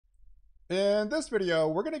In this video,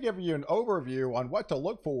 we're going to give you an overview on what to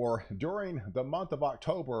look for during the month of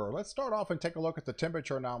October. Let's start off and take a look at the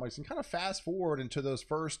temperature anomalies and kind of fast forward into those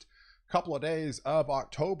first couple of days of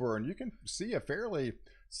October. And you can see a fairly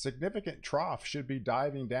significant trough should be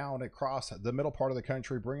diving down across the middle part of the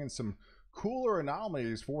country, bringing some cooler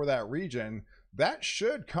anomalies for that region. That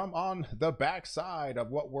should come on the backside of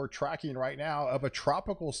what we're tracking right now of a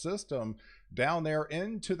tropical system down there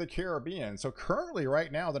into the Caribbean. So currently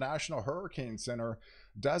right now, the National Hurricane Center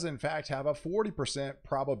does in fact have a 40%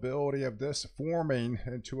 probability of this forming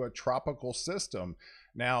into a tropical system.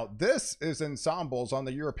 Now, this is ensembles on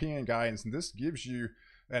the European guidance, and this gives you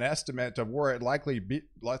an estimate of where it likely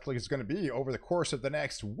is going to be over the course of the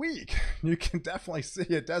next week. You can definitely see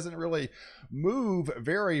it doesn't really move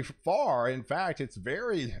very far. In fact, it's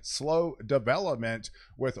very slow development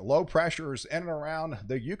with low pressures in and around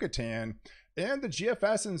the Yucatan. And the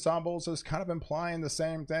GFS ensembles is kind of implying the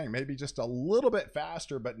same thing, maybe just a little bit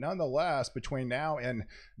faster, but nonetheless, between now and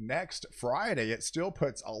next Friday, it still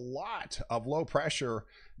puts a lot of low pressure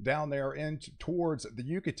down there towards the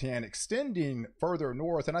Yucatan, extending further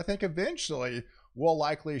north. And I think eventually will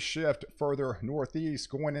likely shift further northeast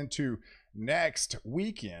going into next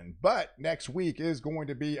weekend. But next week is going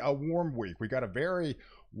to be a warm week. We got a very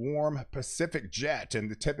warm Pacific jet,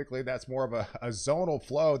 and typically that's more of a zonal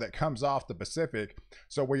flow that comes off the Pacific.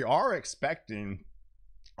 So we are expecting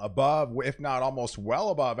above, if not almost well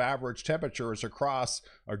above average temperatures across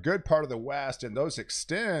a good part of the West, and those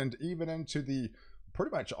extend even into the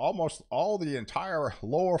pretty much almost all the entire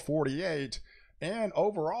lower 48. And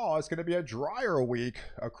overall, it's going to be a drier week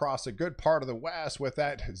across a good part of the West with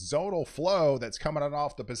that zonal flow that's coming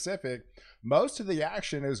off the Pacific. Most of the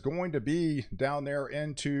action is going to be down there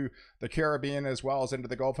into the Caribbean as well as into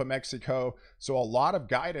the Gulf of Mexico. So a lot of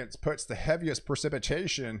guidance puts the heaviest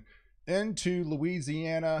precipitation into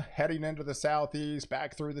Louisiana, heading into the southeast,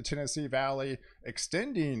 back through the Tennessee Valley,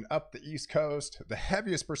 extending up the East Coast. The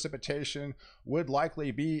heaviest precipitation would likely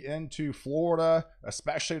be into Florida,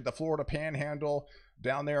 especially the Florida Panhandle,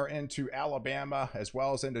 down there into Alabama, as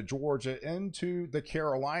well as into Georgia, into the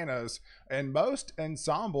Carolinas. And most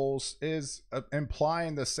ensembles is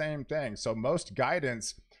implying the same thing. So most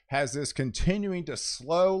guidance has this continuing to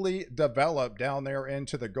slowly develop down there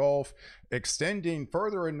into the Gulf, extending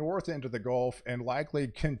further north into the Gulf, and likely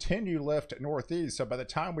continue lift northeast. So by the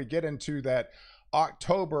time we get into that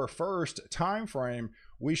October 1st timeframe,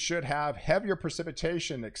 we should have heavier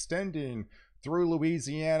precipitation extending through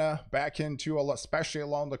Louisiana back into, especially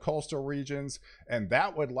along the coastal regions, and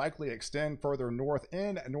that would likely extend further north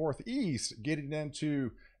and northeast, getting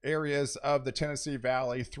into areas of the Tennessee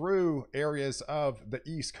Valley through areas of the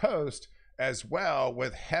East Coast as well,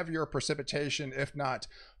 with heavier precipitation, if not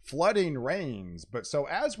flooding rains. But so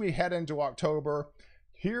as we head into October,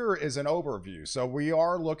 here is an overview. So we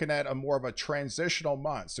are looking at a more of a transitional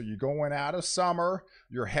month. So you're going out of summer,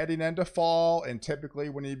 you're heading into fall, and typically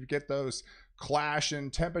when you get those clash in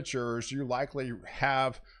temperatures, you likely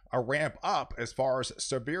have a ramp up as far as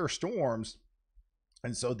severe storms.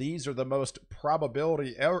 And so these are the most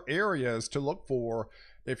probability areas to look for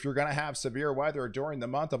if you're going to have severe weather during the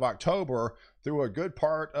month of October through a good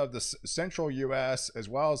part of the central U.S. as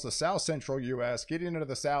well as the south central U.S., getting into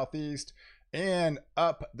the southeast and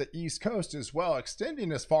up the East Coast as well,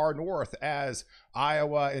 extending as far north as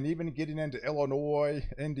Iowa and even getting into Illinois,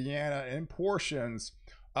 Indiana, and portions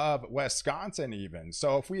of Wisconsin even.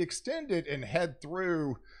 So if we extend it and head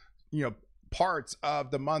through, parts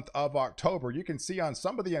of the month of October, you can see on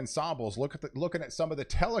some of the ensembles, looking at some of the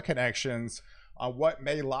teleconnections on what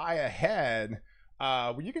may lie ahead.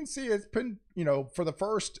 You can see it's been, for the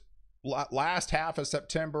last half of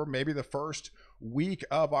September, maybe the first week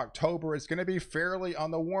of October, it's going to be fairly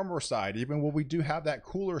on the warmer side, even when we do have that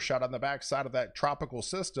cooler shot on the backside of that tropical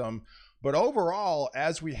system. But overall,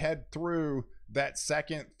 as we head through that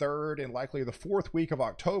second, third, and likely the fourth week of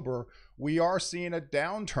October, we are seeing a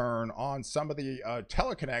downturn on some of the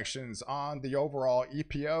teleconnections on the overall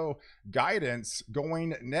EPO guidance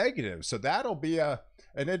going negative. So that'll be an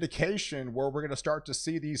indication where we're going to start to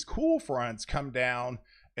see these cool fronts come down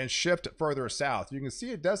and shift further south. You can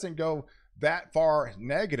see it doesn't go that far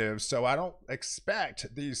negative, so I don't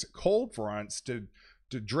expect these cold fronts to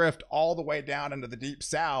drift all the way down into the deep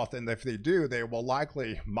south, and if they do, they will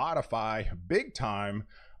likely modify big time.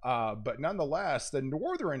 But nonetheless, the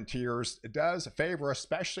northern tiers does favor,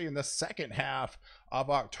 especially in the second half of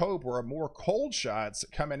October, more cold shots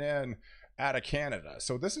coming in out of Canada.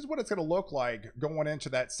 So this is what it's going to look like going into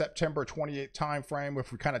that September 28th time frame.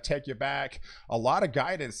 If we kind of take you back, a lot of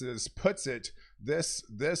guidance puts it this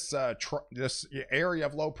area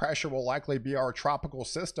of low pressure will likely be our tropical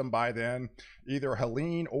system by then. Either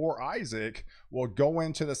Helene or Isaac will go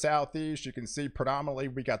into the southeast. You can see predominantly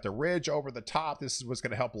we got the ridge over the top. This is what's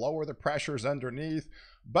going to help lower the pressures underneath.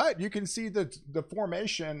 But you can see the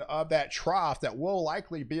formation of that trough that will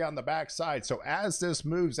likely be on the backside. So as this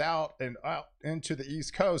moves out and out into the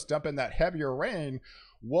East Coast, dumping that heavier rain,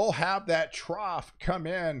 we'll have that trough come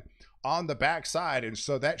in on the backside. And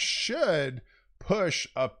so that should push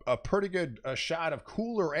a pretty good shot of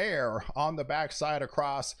cooler air on the backside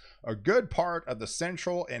across a good part of the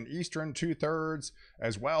central and eastern 2/3,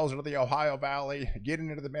 as well as into the Ohio Valley, getting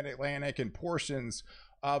into the mid-Atlantic and portions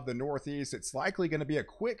of the Northeast. It's likely going to be a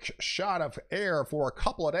quick shot of air for a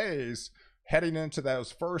couple of days heading into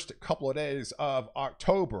those first couple of days of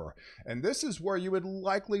October. And this is where you would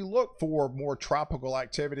likely look for more tropical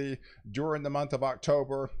activity during the month of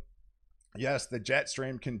October. Yes, the jet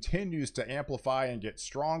stream continues to amplify and get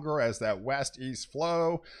stronger as that west-east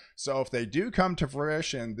flow. So if they do come to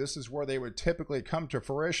fruition, this is where they would typically come to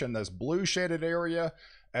fruition, this blue shaded area,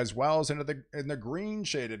 as well as in the green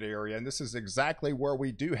shaded area. And this is exactly where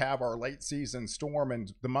we do have our late season storm in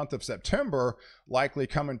the month of September likely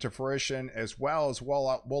coming to fruition, as well as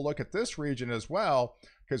we'll look at this region as well,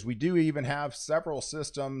 because we do even have several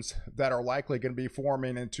systems that are likely going to be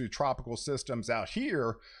forming into tropical systems out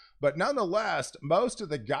here. But nonetheless, most of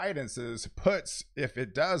the guidances puts, if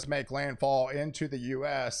it does make landfall into the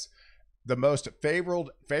U.S., the most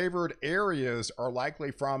favored areas are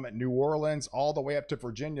likely from New Orleans all the way up to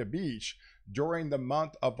Virginia Beach during the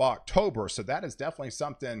month of October. So that is definitely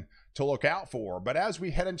something to look out for. But as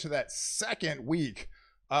we head into that second week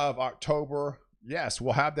of October, yes,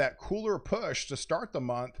 we'll have that cooler push to start the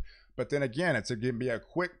month. But then again, it's going to be a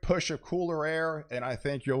quick push of cooler air, and I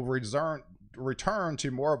think you'll return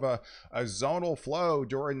to more of a zonal flow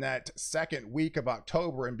during that second week of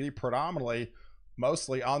October and be predominantly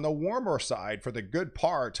mostly on the warmer side for the good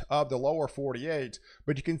part of the lower 48.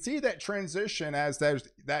 But you can see that transition as that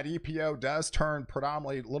EPO does turn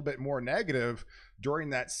predominantly a little bit more negative during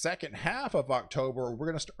that second half of October. We're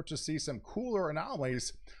going to start to see some cooler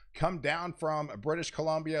anomalies come down from British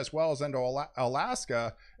Columbia as well as into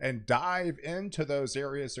Alaska and dive into those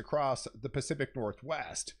areas across the Pacific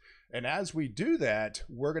Northwest. And as we do that,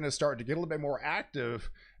 we're going to start to get a little bit more active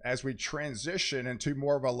as we transition into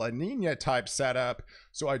more of a La Nina type setup.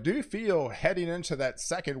 So I do feel heading into that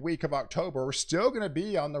second week of October, we're still going to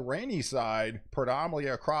be on the rainy side, predominantly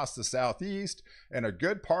across the southeast and a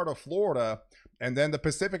good part of Florida. And then the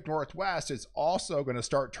Pacific Northwest is also going to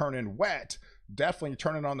start turning wet, definitely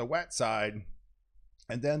turning on the wet side.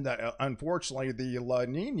 And then unfortunately, the La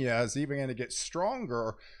Nina is even going to get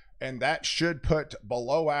stronger, and that should put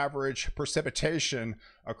below average precipitation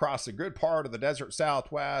across a good part of the desert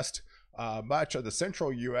Southwest, much of the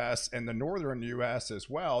central U.S. and the northern U.S. as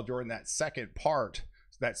well during that second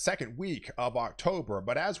week of October.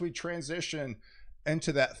 But as we transition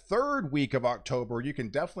into that third week of October, you can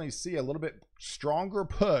definitely see a little bit stronger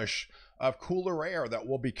push of cooler air that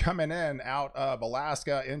will be coming in out of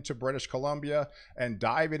Alaska into British Columbia and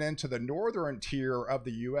diving into the northern tier of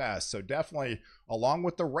the U.S. So definitely, along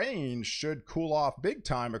with the rain, should cool off big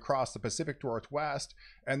time across the Pacific Northwest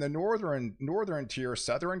and the northern tier,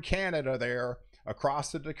 southern Canada there,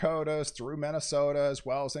 across the Dakotas, through Minnesota, as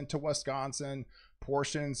well as into Wisconsin,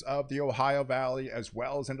 portions of the Ohio Valley, as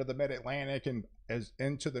well as into the Mid-Atlantic and as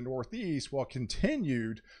into the Northeast, will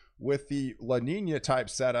continued with the La Nina type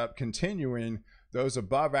setup continuing. Those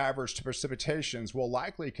above average precipitations will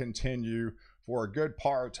likely continue for a good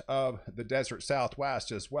part of the desert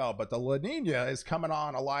Southwest as well. But the La Nina is coming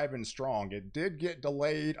on alive and strong. It did get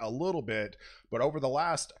delayed a little bit, but over the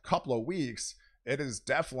last couple of weeks, it is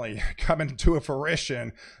definitely coming to a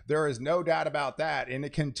fruition. There is no doubt about that. And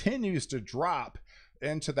it continues to drop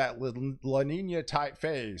into that La Nina type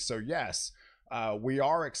phase. So yes, we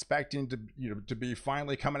are expecting to be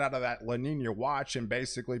finally coming out of that La Nina watch and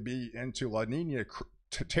basically be into La Nina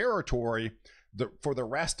territory for the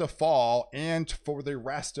rest of fall and for the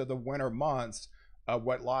rest of the winter months of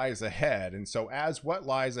what lies ahead. And so as what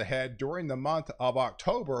lies ahead during the month of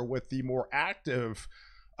October with the more active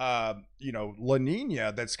La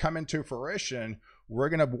Nina that's coming to fruition, we're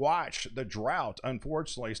going to watch the drought,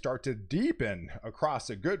 unfortunately, start to deepen across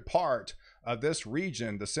a good part of this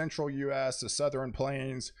region, the central U.S., the southern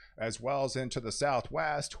plains, as well as into the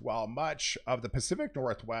southwest, while much of the Pacific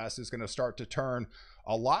Northwest is going to start to turn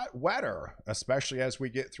a lot wetter, especially as we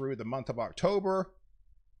get through the month of October.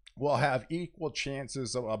 We'll have equal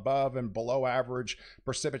chances of above and below average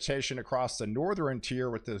precipitation across the northern tier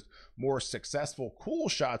with the more successful cool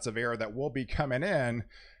shots of air that will be coming in.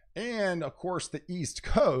 And of course, the East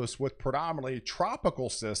Coast with predominantly tropical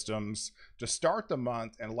systems to start the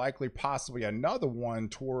month, and likely possibly another one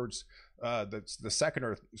towards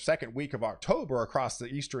the second week of October across the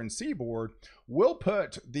eastern seaboard, will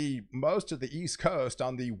put the most of the East Coast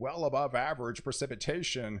on the well above average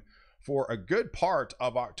precipitation for a good part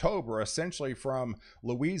of October, essentially from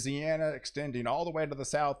Louisiana extending all the way to the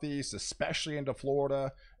southeast, especially into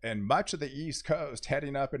Florida, and much of the East Coast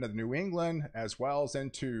heading up into New England as well as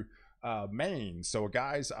into Maine. So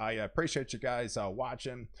guys, I appreciate you guys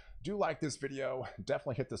watching. Do like this video,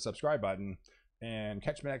 definitely hit the subscribe button, and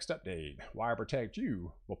catch my next update. Why protect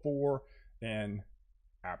you before and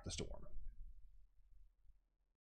after the storm.